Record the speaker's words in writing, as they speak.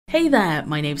Hey there,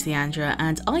 my name's Niandra,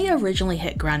 and I originally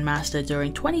hit Grandmaster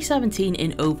during 2017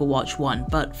 in Overwatch 1,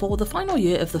 but for the final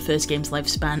year of the first game's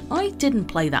lifespan, I didn't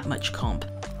play that much comp.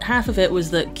 Half of it was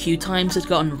that queue times had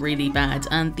gotten really bad,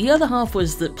 and the other half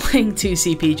was that playing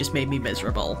 2CP just made me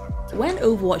miserable. When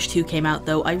Overwatch 2 came out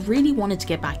though, I really wanted to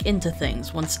get back into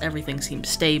things once everything seemed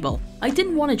stable. I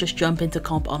didn't want to just jump into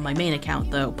comp on my main account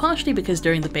though, partially because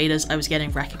during the betas I was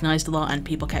getting recognized a lot and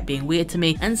people kept being weird to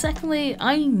me, and secondly,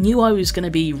 I knew I was going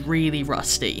to be really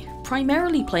rusty.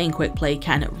 Primarily playing quick play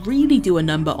can really do a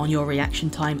number on your reaction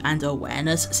time and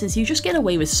awareness, since you just get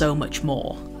away with so much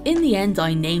more. In the end,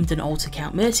 I named an alt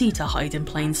account Mercy to hide in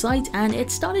plain sight, and it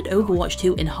started Overwatch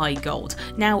 2 in high gold.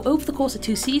 Now, over the course of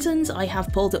 2 seasons, I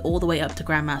have pulled it all the way up to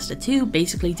Grandmaster 2,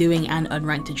 basically doing an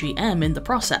unranked to GM in the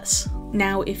process.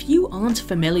 Now, if you aren't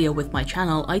familiar with my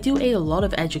channel, I do a lot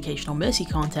of educational Mercy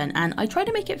content, and I try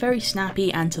to make it very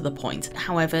snappy and to the point.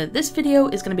 However, this video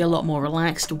is going to be a lot more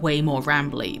relaxed, way more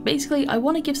rambly. Basically, I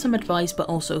want to give some advice, but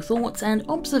also thoughts and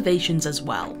observations as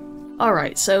well.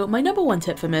 Alright, so my number one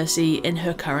tip for Mercy, in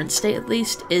her current state at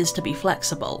least, is to be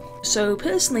flexible. So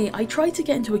personally, I try to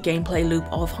get into a gameplay loop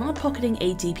of hard pocketing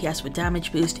a DPS with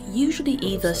damage boost, usually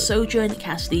either Sojourn,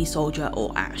 Cassidy, Soldier,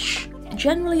 or Ashe.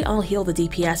 Generally, I'll heal the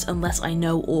DPS unless I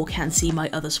know or can see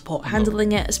my other support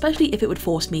handling it, especially if it would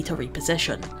force me to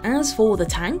reposition. As for the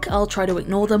tank, I'll try to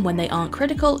ignore them when they aren't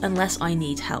critical unless I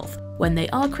need health. When they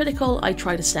are critical, I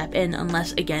try to step in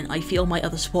unless, again, I feel my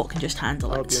other support can just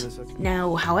handle it.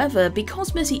 Now, however,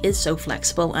 because Mercy is so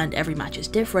flexible and every match is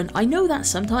different, I know that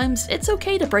sometimes it's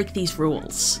okay to break these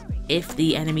rules. If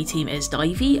the enemy team is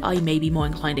divey, I may be more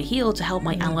inclined to heal to help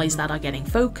my allies that are getting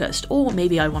focused, or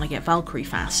maybe I want to get Valkyrie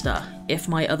faster. If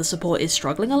my other support is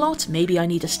struggling a lot, maybe I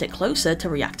need to stick closer to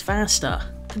react faster.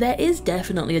 There is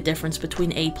definitely a difference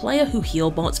between a player who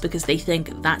heal bots because they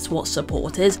think that's what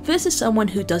support is, versus someone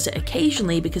who does it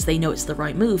occasionally because they know it's the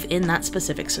right move in that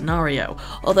specific scenario,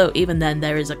 although even then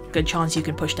there is a good chance you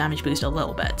can push damage boost a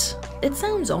little bit. It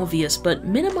sounds obvious, but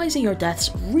minimizing your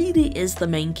deaths really is the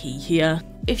main key here.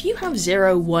 If you have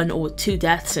 0, 1, or 2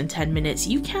 deaths in 10 minutes,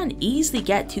 you can easily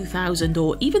get 2000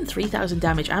 or even 3000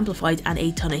 damage amplified and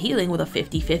a ton of healing with a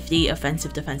 50-50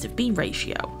 offensive-defensive beam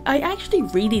ratio. I actually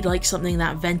really like something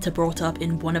that Venter brought up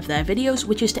in one of their videos,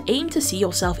 which is to aim to see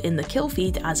yourself in the kill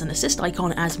feed as an assist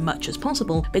icon as much as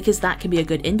possible, because that can be a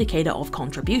good indicator of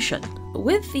contribution.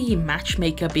 With the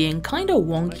matchmaker being kinda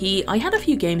wonky, I had a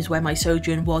few games where my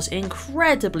Sojourn was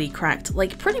incredibly cracked,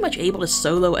 like pretty much able to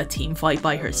solo a team fight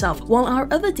by herself, while our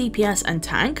other DPS and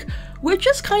tank were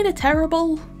just kinda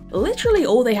terrible. Literally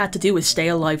all they had to do was stay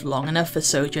alive long enough for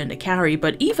Sojourn to carry,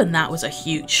 but even that was a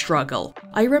huge struggle.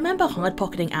 I remember hard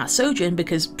pocketing at Sojourn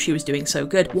because she was doing so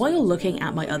good while looking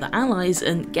at my other allies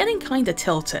and getting kinda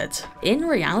tilted. In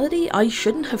reality, I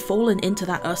shouldn't have fallen into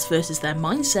that us versus them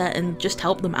mindset and just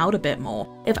helped them out a bit more.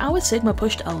 If our Sigma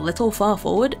pushed a little far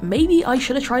forward, maybe I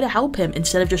should have tried to help him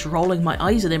instead of just rolling my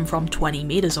eyes at him from 20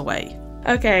 meters away.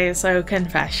 Okay, so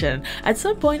confession. At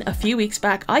some point a few weeks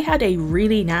back, I had a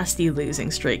really nasty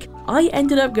losing streak. I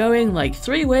ended up going like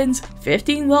 3 wins,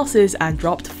 15 losses, and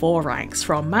dropped 4 ranks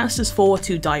from Masters 4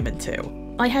 to Diamond 2.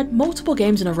 I had multiple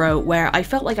games in a row where I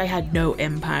felt like I had no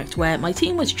impact, where my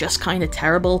team was just kinda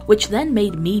terrible, which then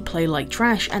made me play like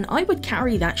trash, and I would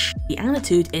carry that shitty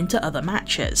attitude into other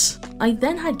matches. I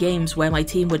then had games where my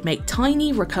team would make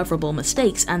tiny recoverable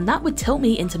mistakes, and that would tilt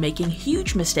me into making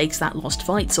huge mistakes that lost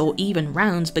fights or even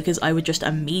rounds because I would just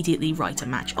immediately write a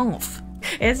match off.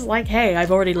 It's like, hey,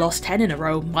 I've already lost 10 in a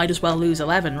row, might as well lose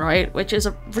 11, right? Which is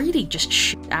a really just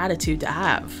shit attitude to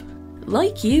have.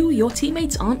 Like you, your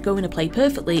teammates aren't going to play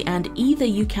perfectly, and either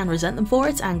you can resent them for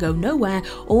it and go nowhere,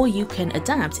 or you can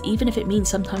adapt, even if it means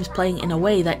sometimes playing in a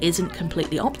way that isn't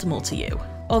completely optimal to you.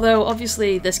 Although,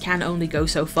 obviously, this can only go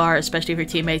so far, especially if your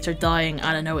teammates are dying,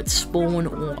 I don't know, at spawn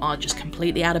or are just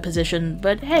completely out of position,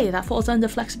 but hey, that falls under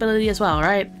flexibility as well,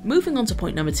 right? Moving on to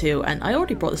point number 2, and I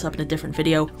already brought this up in a different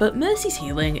video, but Mercy's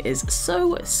healing is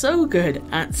so good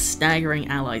at staggering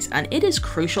allies, and it is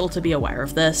crucial to be aware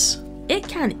of this. It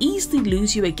can easily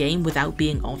lose you a game without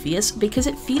being obvious because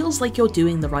it feels like you're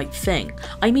doing the right thing.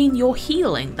 I mean, you're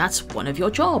healing, that's one of your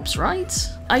jobs, right?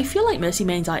 I feel like Mercy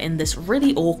mains are in this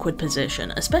really awkward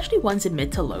position, especially ones in mid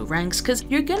to low ranks, because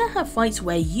you're gonna have fights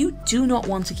where you do not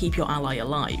want to keep your ally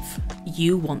alive.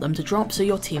 You want them to drop so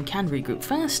your team can regroup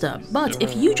faster, but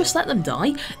if you just let them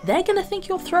die, they're gonna think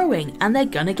you're throwing and they're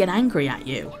gonna get angry at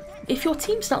you. If your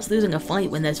team starts losing a fight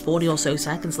when there's 40 or so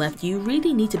seconds left, you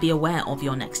really need to be aware of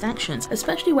your next actions,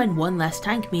 especially when one less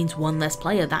tank means one less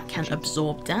player that can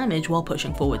absorb damage while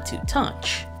pushing forward to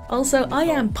touch. Also, I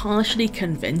am partially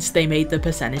convinced they made the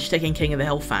percentage taking King of the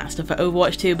Hill faster for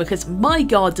Overwatch 2 because my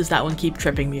god does that one keep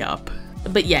tripping me up.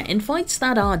 But yeah, in fights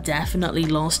that are definitely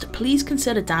lost, please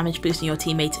consider damage boosting your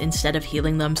teammates instead of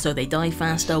healing them so they die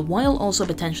faster, while also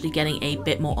potentially getting a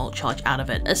bit more ult charge out of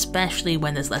it, especially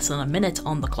when there's less than a minute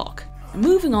on the clock.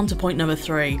 Moving on to point number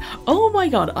 3. Oh my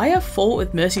god, I have fought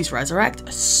with Mercy's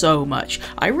Resurrect so much.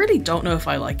 I really don't know if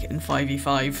I like it in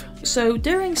 5v5. So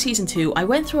during season 2, I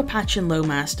went through a patch in Low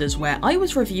Masters where I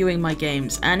was reviewing my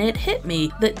games, and it hit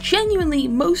me that genuinely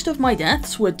most of my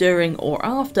deaths were during or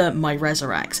after my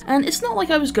Resurrects, and it's not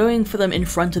like I was going for them in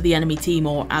front of the enemy team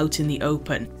or out in the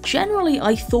open. Generally,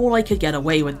 I thought I could get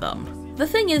away with them. The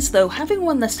thing is though, having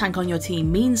one less tank on your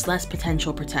team means less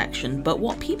potential protection, but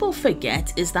what people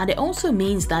forget is that it also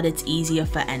means that it's easier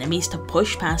for enemies to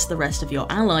push past the rest of your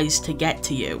allies to get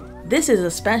to you. This is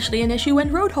especially an issue when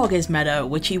Roadhog is meta,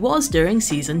 which he was during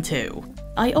season 2.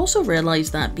 I also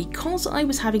realised that because I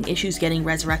was having issues getting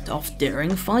Resurrect off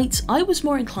during fights, I was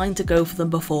more inclined to go for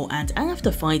them before and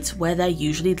after fights where they're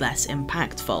usually less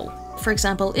impactful. For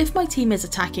example, if my team is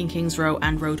attacking King's Row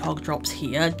and Roadhog drops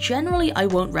here, generally I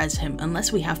won't res him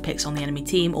unless we have picks on the enemy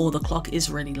team or the clock is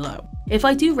really low. If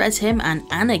I do res him and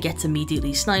Anna gets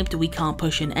immediately sniped, we can't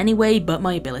push in anyway, but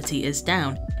my ability is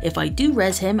down. If I do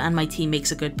res him and my team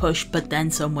makes a good push but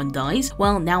then someone dies,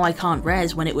 well now I can't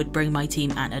res when it would bring my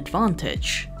team an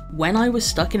advantage. When I was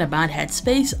stuck in a bad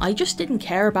headspace, I just didn't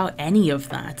care about any of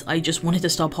that. I just wanted to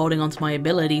stop holding onto my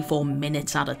ability for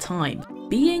minutes at a time.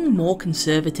 Being more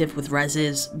conservative with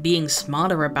reses, being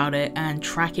smarter about it, and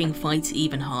tracking fights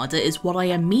even harder is what I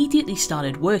immediately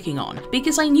started working on,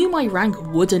 because I knew my rank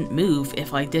wouldn't move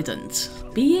if I didn't.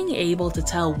 Being able to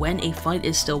tell when a fight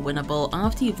is still winnable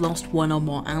after you've lost one or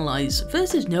more allies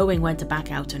versus knowing when to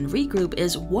back out and regroup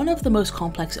is one of the most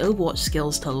complex Overwatch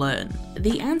skills to learn.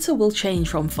 The answer will change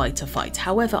from fight to fight,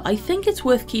 however I think it's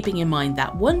worth keeping in mind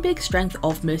that one big strength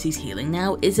of Mercy's healing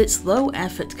now is its low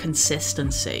effort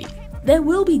consistency. There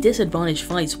will be disadvantaged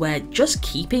fights where just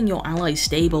keeping your allies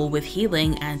stable with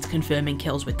healing and confirming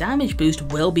kills with damage boost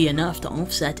will be enough to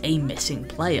offset a missing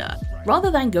player. Rather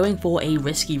than going for a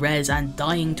risky res and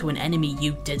dying to an enemy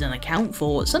you didn't account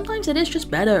for, sometimes it is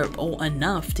just better or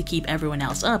enough to keep everyone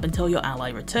else up until your ally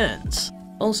returns.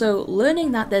 Also,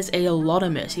 learning that there's a lot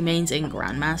of Mercy mains in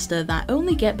Grandmaster that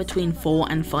only get between 4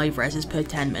 and 5 reses per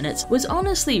 10 minutes was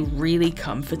honestly really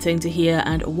comforting to hear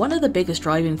and one of the biggest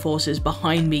driving forces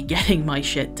behind me getting my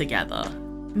shit together.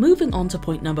 Moving on to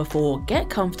point number 4, get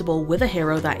comfortable with a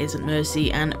hero that isn't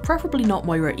Mercy and preferably not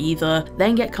Moira either,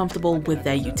 then get comfortable with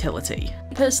their utility.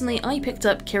 Personally, I picked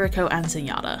up Kiriko and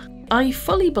Niandra. I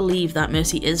fully believe that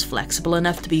Mercy is flexible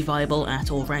enough to be viable at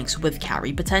all ranks with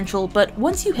carry potential, but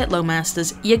once you hit Low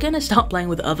Masters, you're gonna start playing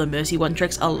with other Mercy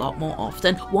one-tricks a lot more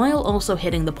often, while also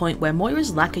hitting the point where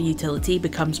Moira's lack of utility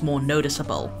becomes more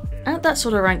noticeable. At that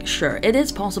sort of rank, sure, it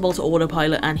is possible to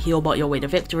autopilot and healbot your way to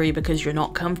victory because you're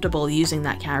not comfortable using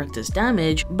that character's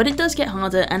damage, but it does get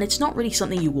harder and it's not really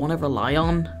something you want to rely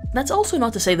on. That's also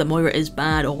not to say that Moira is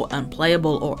bad or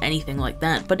unplayable or anything like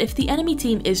that, but if the enemy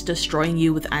team is destroying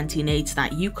you with anti-nades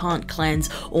that you can't cleanse,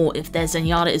 or if their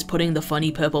Zenyatta is putting the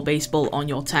funny purple baseball on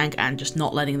your tank and just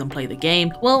not letting them play the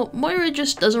game, well, Moira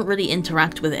just doesn't really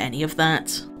interact with any of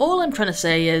that. All I'm trying to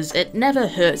say is, it never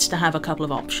hurts to have a couple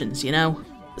of options, you know?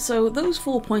 So those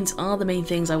 4 points are the main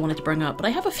things I wanted to bring up, but I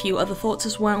have a few other thoughts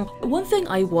as well. One thing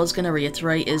I was going to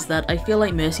reiterate is that I feel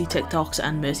like Mercy TikToks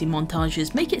and Mercy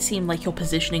montages make it seem like your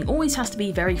positioning always has to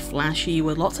be very flashy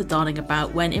with lots of darting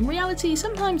about, when in reality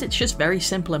sometimes it's just very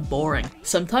simple and boring.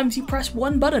 Sometimes you press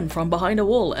one button from behind a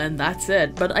wall and that's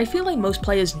it, but I feel like most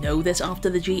players know this after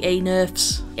the GA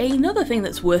nerfs. Another thing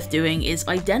that's worth doing is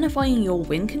identifying your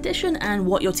win condition and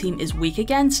what your team is weak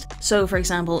against. So for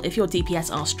example, if your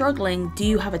DPS are struggling, do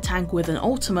you have a tank with an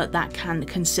ultimate that can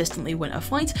consistently win a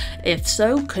fight? If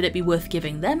so, could it be worth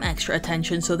giving them extra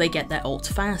attention so they get their ult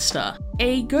faster?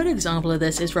 A good example of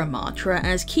this is Grandmaster,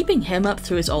 as keeping him up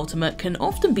through his ultimate can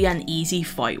often be an easy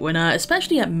fight winner,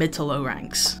 especially at mid to low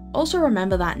ranks. Also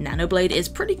remember that Nanoblade is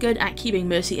pretty good at keeping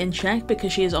Mercy in check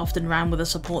because she is often ran with a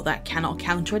support that cannot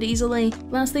counter it easily.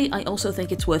 Lastly, I also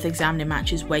think it's worth examining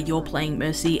matches where you're playing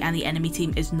Mercy and the enemy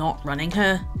team is not running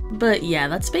her. But yeah,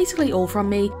 that's basically all from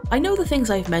me. I know the things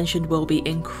I've mentioned will be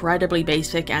incredibly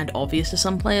basic and obvious to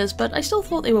some players, but I still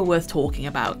thought they were worth talking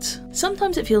about.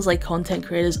 Sometimes it feels like content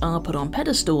creators are put on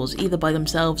pedestals, either by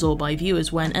themselves or by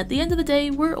viewers, when at the end of the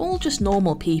day, we're all just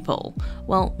normal people.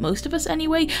 Well, most of us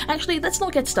anyway. Actually, let's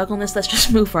not get stuck on this, let's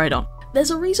just move right on.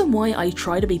 There's a reason why I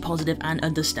try to be positive and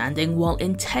understanding while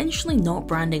intentionally not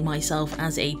branding myself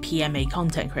as a PMA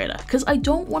content creator, because I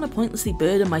don't want to pointlessly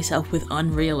burden myself with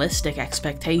unrealistic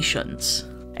expectations.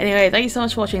 Anyway, thank you so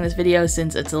much for watching this video.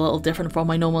 Since it's a little different from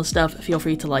my normal stuff, feel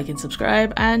free to like and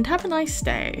subscribe, and have a nice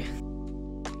day.